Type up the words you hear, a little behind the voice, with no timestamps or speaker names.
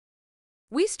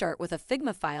We start with a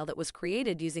Figma file that was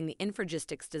created using the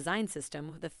Infragistics design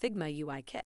system with the Figma UI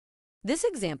Kit. This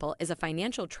example is a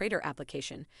financial trader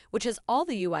application, which has all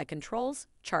the UI controls,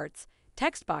 charts,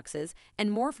 text boxes,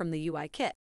 and more from the UI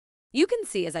Kit. You can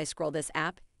see as I scroll this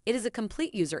app, it is a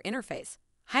complete user interface,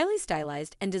 highly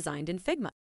stylized and designed in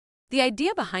Figma. The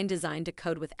idea behind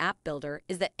Design-to-Code with App Builder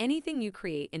is that anything you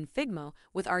create in Figma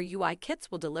with our UI kits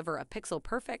will deliver a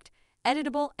pixel-perfect,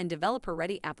 editable, and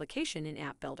developer-ready application in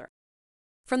App Builder.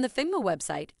 From the Figma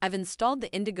website, I've installed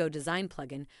the Indigo Design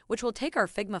plugin, which will take our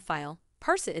Figma file,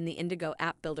 parse it in the Indigo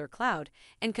App Builder cloud,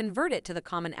 and convert it to the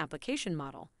common application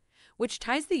model, which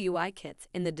ties the UI kits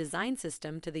in the design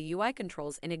system to the UI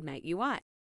controls in Ignite UI.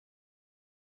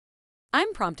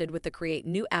 I'm prompted with the Create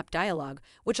New App dialog,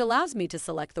 which allows me to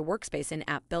select the workspace in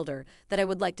App Builder that I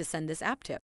would like to send this app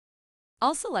to.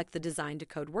 I'll select the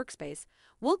Design-to-Code workspace.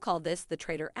 We'll call this the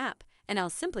Trader app, and I'll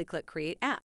simply click Create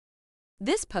App.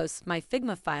 This posts my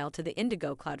Figma file to the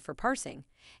Indigo cloud for parsing,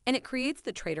 and it creates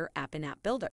the Trader app in App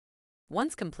Builder.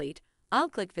 Once complete, I'll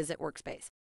click Visit Workspace.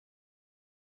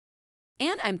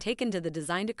 And I'm taken to the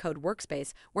Design-to-Code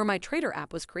workspace where my Trader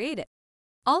app was created.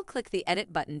 I'll click the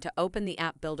Edit button to open the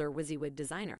App Builder WYSIWYG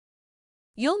designer.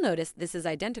 You'll notice this is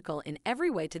identical in every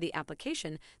way to the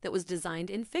application that was designed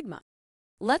in Figma.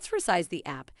 Let's resize the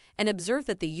app and observe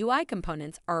that the UI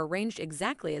components are arranged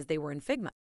exactly as they were in Figma.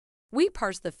 We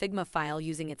parse the Figma file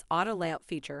using its auto layout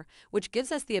feature, which gives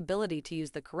us the ability to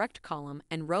use the correct column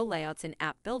and row layouts in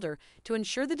App Builder to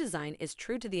ensure the design is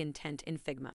true to the intent in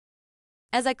Figma.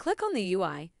 As I click on the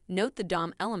UI, note the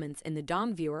DOM elements in the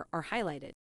DOM viewer are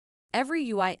highlighted. Every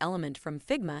UI element from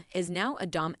Figma is now a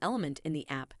DOM element in the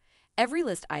app. Every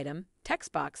list item,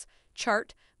 text box,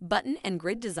 chart, button, and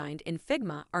grid designed in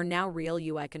Figma are now real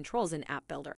UI controls in App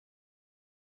Builder.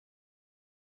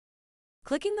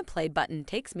 Clicking the play button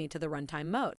takes me to the runtime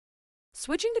mode.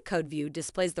 Switching to Code View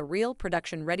displays the real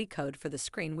production-ready code for the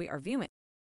screen we are viewing.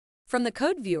 From the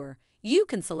Code Viewer, you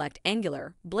can select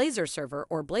Angular, Blazor Server,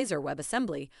 or Blazor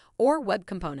WebAssembly, or Web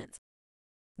Components.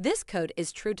 This code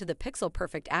is true to the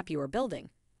pixel-perfect app you are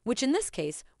building, which in this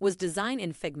case was designed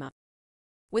in Figma.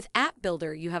 With App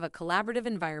Builder, you have a collaborative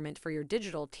environment for your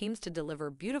digital teams to deliver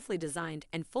beautifully designed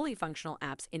and fully functional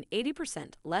apps in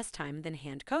 80% less time than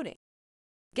hand coding.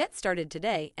 Get started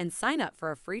today and sign up for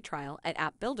a free trial at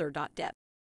appbuilder.dev.